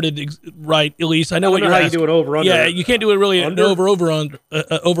quite worded right, Elise. I know what you're asking. How you do an over-under. Yeah, you can't do it really an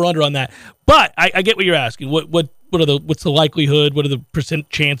over-under on that. But I get what you're asking. What's the likelihood? What are the percent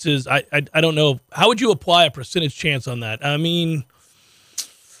chances? I don't know. How would you apply a percentage chance on that? I mean,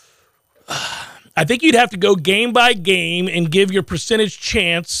 I think you'd have to go game by game and give your percentage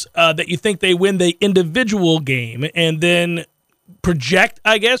chance that you think they win the individual game, and then project,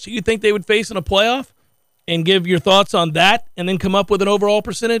 I guess, who you think they would face in a playoff, and give your thoughts on that, and then come up with an overall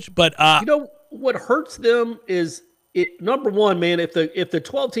percentage. But what hurts them is number one, man. If the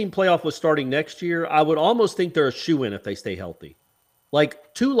 12-team playoff was starting next year, I would almost think they're a shoo-in if they stay healthy.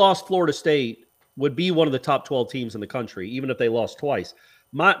 Like 2-loss Florida State would be one of the top 12 teams in the country, even if they lost twice.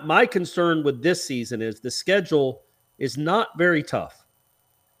 My concern with this season is the schedule is not very tough,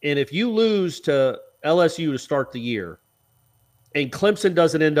 and if you lose to LSU to start the year, and Clemson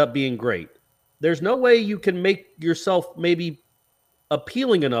doesn't end up being great, there's no way you can make yourself maybe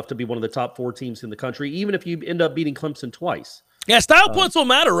appealing enough to be one of the top 4 teams in the country, even if you end up beating Clemson twice. Yeah, style points will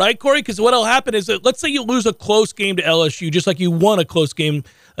matter, right, Corey? Because what will happen is that, let's say you lose a close game to LSU, just like you won a close game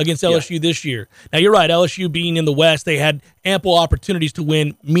against LSU this year. Now, you're right, LSU being in the West, they had ample opportunities to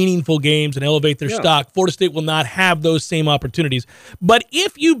win meaningful games and elevate their stock. Florida State will not have those same opportunities. But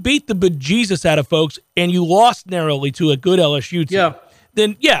if you beat the bejesus out of folks and you lost narrowly to a good LSU team,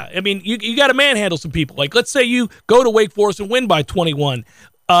 then, I mean, you got to manhandle some people. Like, let's say you go to Wake Forest and win by 21.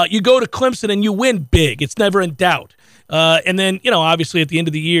 You go to Clemson and you win big. It's never in doubt. And then, obviously at the end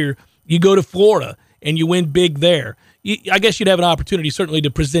of the year, you go to Florida and you win big there. I guess you'd have an opportunity certainly to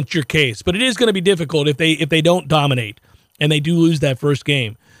present your case. But it is going to be difficult if they don't dominate and they do lose that first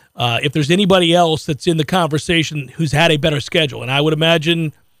game. If there's anybody else that's in the conversation who's had a better schedule, and I would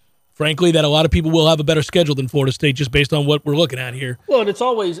imagine, frankly, that a lot of people will have a better schedule than Florida State just based on what we're looking at here. Well, and it's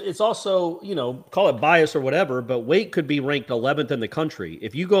also, call it bias or whatever, but Wake could be ranked 11th in the country.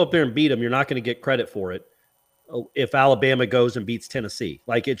 If you go up there and beat them, you're not going to get credit for it if Alabama goes and beats Tennessee.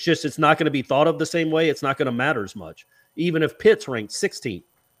 Like, it's not going to be thought of the same way. It's not going to matter as much. Even if Pitt's ranked 16th.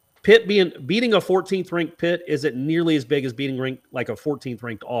 Pitt beating a 14th ranked Pitt isn't nearly as big as beating like a 14th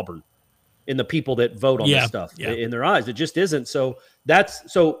ranked Auburn in the people that vote on this stuff in their eyes. It just isn't. So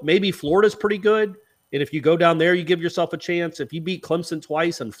maybe Florida's pretty good. And if you go down there, you give yourself a chance. If you beat Clemson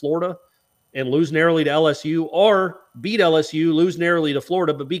twice in Florida and lose narrowly to LSU, or beat LSU, lose narrowly to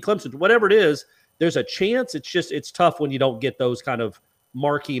Florida, but beat Clemson, whatever it is, there's a chance. It's tough when you don't get those kind of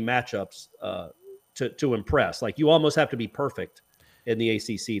marquee matchups to impress. Like, you almost have to be perfect in the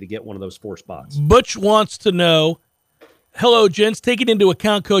ACC to get one of those 4 spots. Butch wants to know, hello, gents, taking into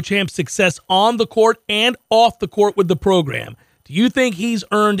account Coach Hamp's success on the court and off the court with the program, do you think he's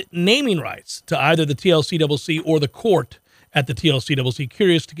earned naming rights to either the TLCCC or the court at the TLCCC?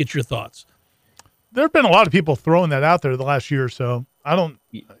 Curious to get your thoughts. There have been a lot of people throwing that out there the last year or so. I don't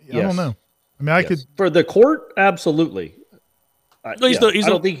know. I mean, I could for the court, absolutely. I don't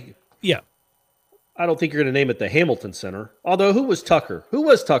think you're going to name it the Hamilton Center. Although, who was Tucker?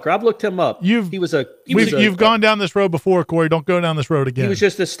 I've looked him up. You've gone down this road before, Corey. Don't go down this road again. He was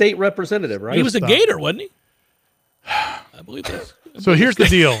just a state representative, right? He was a Gator, wasn't he? I believe this. So here's the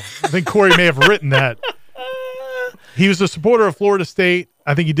deal. I think Corey may have written that. He was a supporter of Florida State.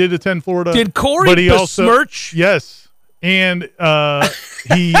 I think he did attend Florida. Did Corey besmirch? Yes. And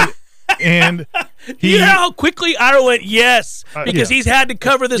he... And you know how quickly Ira went yes because he's had to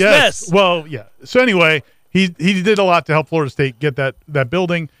cover this mess. Well, yeah. So anyway, he did a lot to help Florida State get that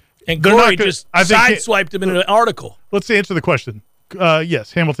building. And Corey just sideswiped him in an article. Let's answer the question.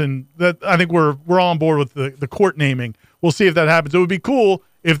 Yes, Hamilton. I think we're all on board with the court naming. We'll see if that happens. It would be cool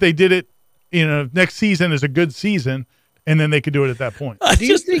if they did it. Next season is a good season, and then they could do it at that point. Do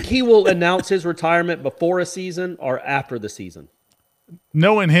you think he will announce his retirement before a season or after the season?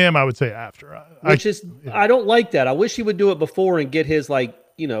 Knowing him, I would say after. I don't like that. I wish he would do it before and get his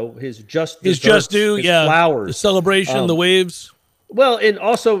his just His desserts, just due, his yeah. flowers, The celebration, the waves. Well, and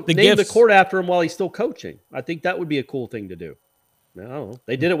also The name gifts. the court after him while he's still coaching. I think that would be a cool thing to do. I don't know.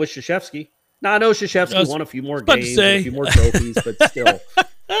 They did it with Krzyzewski. Now, I know Krzyzewski won a few more about to games, say. and a few more trophies, but still.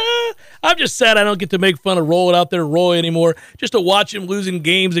 I'm just sad I don't get to make fun of Roy out there, Roy, anymore. Just to watch him losing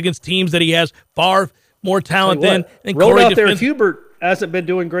games against teams that he has far more talent than. And Rolled Corey out there, defends- Hubert hasn't been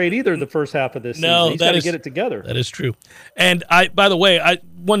doing great either the first half of this No, season. He's that got to is- get it together. That is true. And by the way,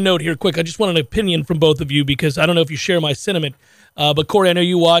 one note here quick. I just want an opinion from both of you because I don't know if you share my sentiment. But Corey, I know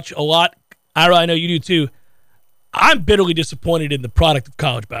you watch a lot. Ira, I know you do too. I'm bitterly disappointed in the product of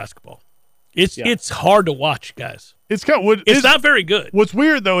college basketball. It's hard to watch, guys. It's kind of, It's not very good. What's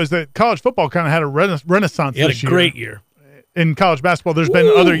weird though is that college football kind of had a renaissance He had this a year. great year. In college basketball. There's been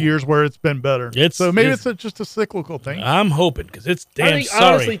other years where it's been better. So maybe it's just a cyclical thing. I'm hoping because it's damn I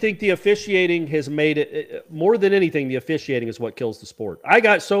sorry. honestly think the officiating has made it more than anything. The officiating is what kills the sport. I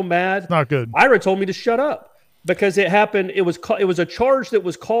got so mad. It's not good. Ira told me to shut up because it happened. It was a charge that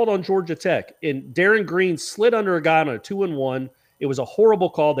was called on Georgia Tech, and Darren Green slid under a guy on a 2-and-1. It was a horrible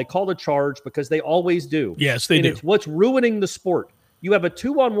call. They called a charge because they always do. Yes, they and do. It's what's ruining the sport. You have a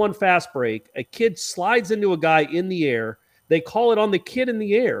 2-on-1 fast break. A kid slides into a guy in the air. They call it on the kid in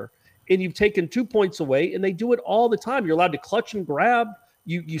the air, and you've taken 2 points away, and they do it all the time. You're allowed to clutch and grab.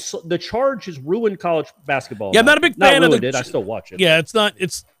 The charge has ruined college basketball. Yeah, I'm not a big fan of I still watch it. Yeah,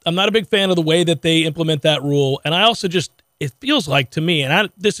 I'm not a big fan of the way that they implement that rule, and I also it feels like to me, and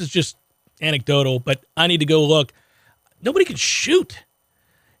this is just anecdotal, but I need to go look. Nobody can shoot.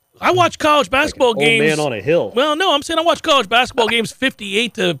 I watch college basketball games. Old man on a hill. Well, no, I'm saying I watch college basketball games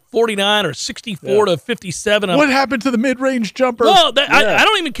 58-49 or 64-57. What happened to the mid-range jumper? Well, I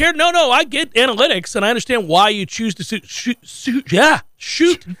don't even care. No, I get analytics, and I understand why you choose to shoot. Yeah,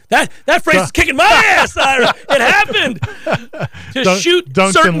 shoot. That phrase is kicking my ass, Ira. It happened. To shoot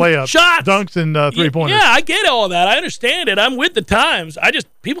dunks certain and layups. shots. Dunks and three-pointers. Yeah, I get all that. I understand it. I'm with the times.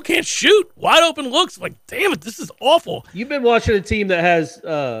 People can't shoot. Wide open looks. Like, damn it, this is awful. You've been watching a team that has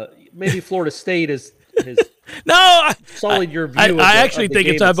maybe Florida State has sullied your view. I actually of the think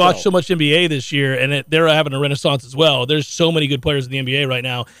game it's I've watched itself. so much NBA this year, and they're having a renaissance as well. There's so many good players in the NBA right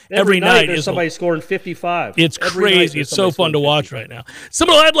now. Every night there's is somebody scoring 55. It's Every night crazy. there's It's so somebody fun to scoring watch 55. right now.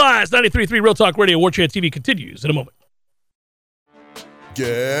 Seminole Headlines, 93.3 Real Talk Radio, War Chant TV continues in a moment.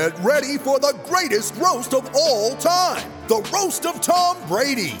 Get ready for the greatest roast of all time, the Roast of Tom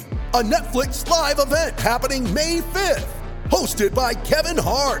Brady, a Netflix live event happening May 5th. Hosted by Kevin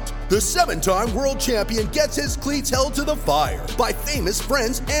Hart, the 7-time world champion gets his cleats held to the fire by famous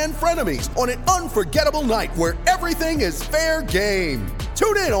friends and frenemies on an unforgettable night where everything is fair game.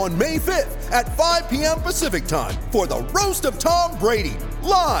 Tune in on May 5th at 5 p.m. Pacific time for the Roast of Tom Brady,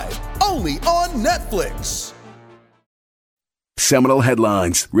 live only on Netflix. Seminole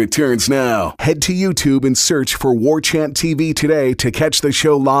Headlines returns now. Head to YouTube and search for War Chant TV today to catch the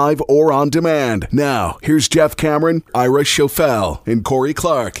show live or on demand. Now, here's Jeff Cameron, Ira Schofel, and Corey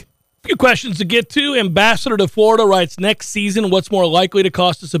Clark. A few questions to get to. Ambassador to Florida writes, next season, what's more likely to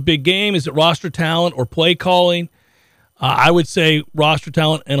cost us a big game? Is it roster talent or play calling? I would say roster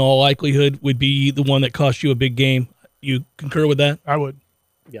talent in all likelihood would be the one that costs you a big game. You concur with that? I would.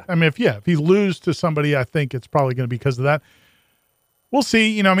 Yeah. I mean, if he lose to somebody, I think it's probably going to be because of that. We'll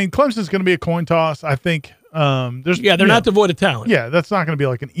see. Clemson's going to be a coin toss. I think they're not devoid of talent. Yeah, that's not going to be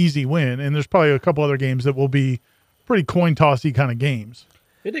like an easy win. And there's probably a couple other games that will be pretty coin tossy kind of games.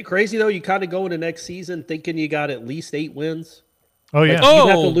 Isn't it crazy though? You kind of go into next season thinking you got at least 8 wins. Oh yeah. You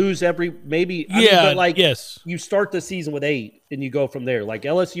have to lose every maybe. Yes. You start the season with 8 and you go from there. Like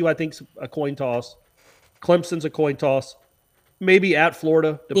LSU, I think's a coin toss. Clemson's a coin toss. Maybe at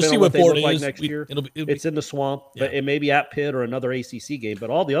Florida, We'll depending see on what what they Florida look like is. next year. It'll be- It's in the swamp, but it may be at Pitt or another ACC game.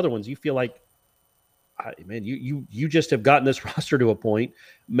 But all the other ones, you feel like, you just have gotten this roster to a point,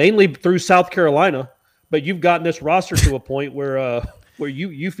 mainly through South Carolina, but you've gotten this roster to a point where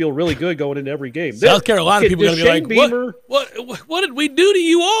you feel really good going into every game. South Carolina people are going to be like, Beamer, what did we do to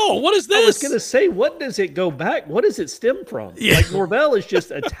you all? What is this? I was going to say, what does it go back? What does it stem from? Yeah. Like Norvell is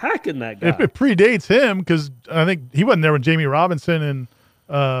just attacking that guy. It predates him because I think he wasn't there with Jamie Robinson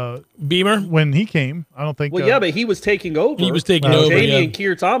and Beamer when he came. I don't think. Well, yeah, but he was taking over. He was taking over, Jamie yeah. and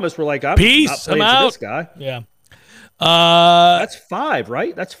Keir Thomas were like, I'm Peace, not playing I'm for out. this guy. Yeah. That's 5,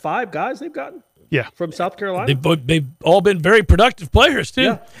 right? That's 5 guys they've gotten yeah. from South Carolina. They've all been very productive players, too.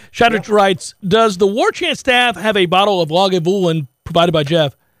 Yeah. Shadrach writes, does the War Chant staff have a bottle of Lagavulin provided by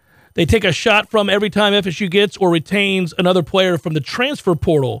Jeff they take a shot from every time FSU gets or retains another player from the transfer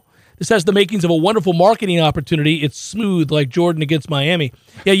portal? This has the makings of a wonderful marketing opportunity. It's smooth like Jordan against Miami.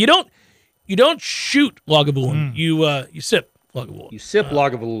 Yeah, you don't shoot Lagavulin. You sip. You sip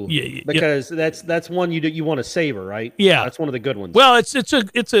Lagavulin. Yeah. Because that's one you want to savor, right? Yeah. That's one of the good ones. Well, it's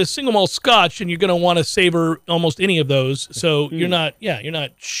a single malt Scotch, and you're going to want to savor almost any of those. So you're not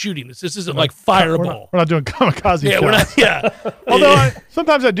shooting this. This isn't like Fireball. We're not doing kamikaze shots. We're not. Yeah. Although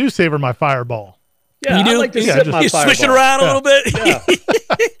sometimes I do savor my Fireball. Yeah, you do. I like to sip my you Fireball. swish it around a little bit.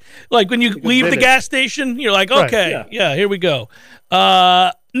 Yeah. Like when you leave the gas station, you're like, okay, Right. yeah, here we go.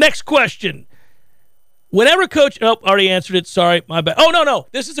 Next question. Whenever coach, already answered it. Sorry, my bad. Oh, no.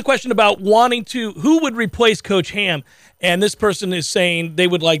 This is a question about who would replace Coach Ham. And this person is saying they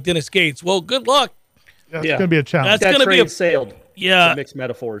would like Dennis Gates. Well, good luck. That's going to be a challenge. That's going to be sailed. Yeah. Mixed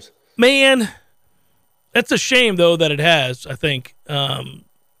metaphors. Man, that's a shame though that it has, I think.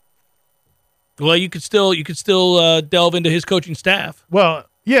 Well, you could still delve into his coaching staff. Well,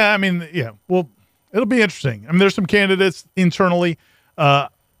 yeah, I mean, yeah. Well, it'll be interesting. I mean, there's some candidates internally.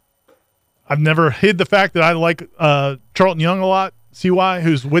 I've never hid the fact that I like Charlton Young a lot, CY,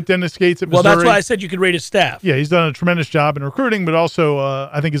 who's with Dennis Gates at Missouri. Well, that's why I said you could rate his staff. Yeah, he's done a tremendous job in recruiting, but also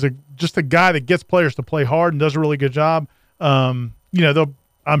I think is just a guy that gets players to play hard and does a really good job. I'm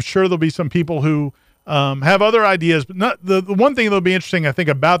sure there'll be some people who have other ideas, but not the one thing that'll be interesting, I think,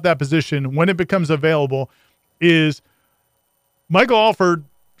 about that position when it becomes available is Michael Alford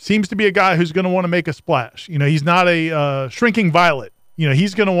seems to be a guy who's going to want to make a splash. He's not a shrinking violet.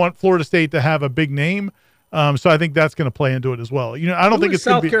 He's going to want Florida State to have a big name. So I think that's going to play into it as well. I don't think it's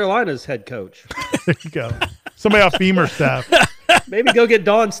South Carolina's head coach. There you go. Somebody off Beamer's staff. Maybe go get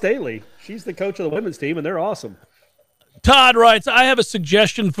Dawn Staley. She's the coach of the women's team, and they're awesome. Todd writes, I have a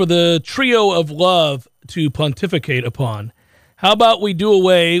suggestion for the trio of love to pontificate upon. How about we do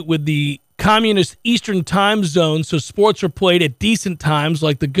away with the communist Eastern time zone so sports are played at decent times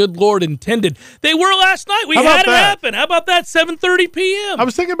like the good Lord intended? They were last night. We had it happen. How about that, 7:30 p.m.? I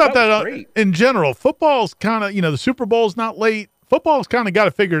was thinking about that in general. Football's kind of, the Super Bowl's not late. Football's kind of got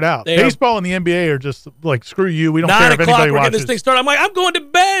to figure it out. Baseball and the NBA are just like, screw you. We don't care if anybody watches. 9 o'clock, we're getting this thing started. I'm like, I'm going to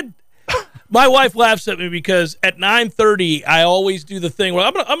bed. My wife laughs at me because at 9:30, I always do the thing where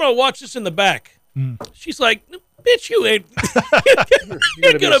I'm gonna watch this in the back. She's like, bitch, you ain't.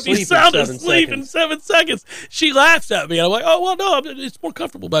 You're going to be sound asleep in 7 seconds. She laughs at me. And I'm like, oh, well, no, it's more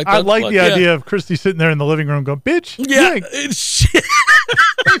comfortable back there. I like the idea of Christy sitting there in the living room going, bitch. Yeah.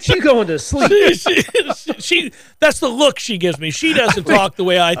 She going to sleep. She that's the look she gives me. She doesn't talk the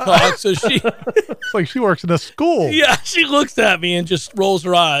way I talk. So it's like she works in a school. Yeah, she looks at me and just rolls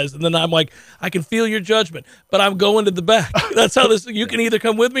her eyes. And then I'm like, I can feel your judgment, but I'm going to the back. That's how this, you can either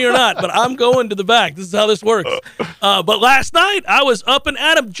come with me or not, but I'm going to the back. This is how this works. But last night I was up and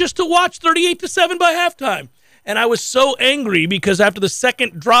at 'em just to watch 38-7 by halftime. And I was so angry because after the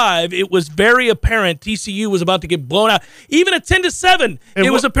second drive, it was very apparent TCU was about to get blown out. Even at 10-7, it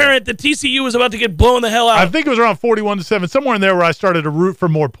was apparent that TCU was about to get blown the hell out. I think it was around 41-7, somewhere in there where I started to root for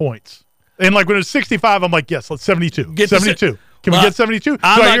more points. And like when it was 65, I'm like, yes, let's 72. Get 72. Can we get 72? Do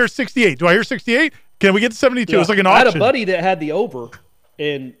I hear 68? Do I hear 68? Can we get to 72? It's like an auction. I had a buddy that had the over,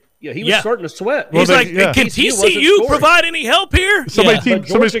 and he was starting to sweat. He's like, can TCU provide any help here? But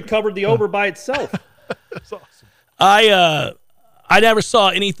Georgia covered the over by itself. That's awesome. I never saw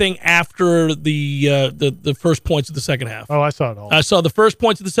anything after the first points of the second half. Oh, I saw it all. I saw the first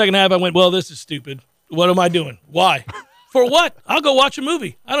points of the second half. I went, well, this is stupid. What am I doing? Why? For what? I'll go watch a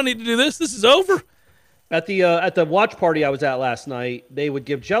movie. I don't need to do this. This is over. At the watch party I was at last night, they would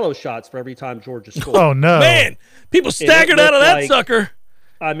give Jell-O shots for every time Georgia scored. Oh, no. Man, people staggered out of that sucker.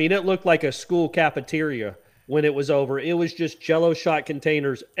 I mean, it looked like a school cafeteria when it was over. It was just Jell-O shot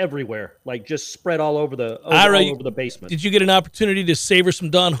containers everywhere, like just spread all over the over the basement. Did you get an opportunity to savor some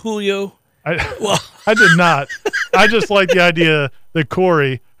Don Julio? I did not. I just like the idea that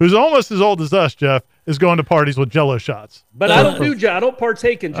Corey, who's almost as old as us, Jeff, is going to parties with Jell-O shots. But I don't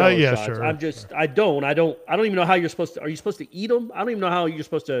partake in Jell-O shots. Sure. I don't even know how you're supposed to. Are you supposed to eat them? I don't even know how you're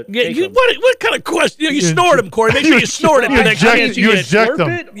supposed to. Yeah, what kind of question? You snort them, Corey. Make sure you snort it. You eject them.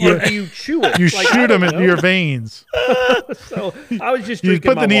 Or do you chew it? You shoot them into your veins. So I was just you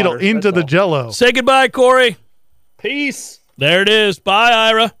drinking put the needle water, into the Jell-O. Say goodbye, Corey. Peace. There it is. Bye,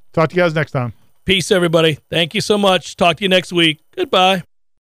 Ira. Talk to you guys next time. Peace, everybody. Thank you so much. Talk to you next week. Goodbye.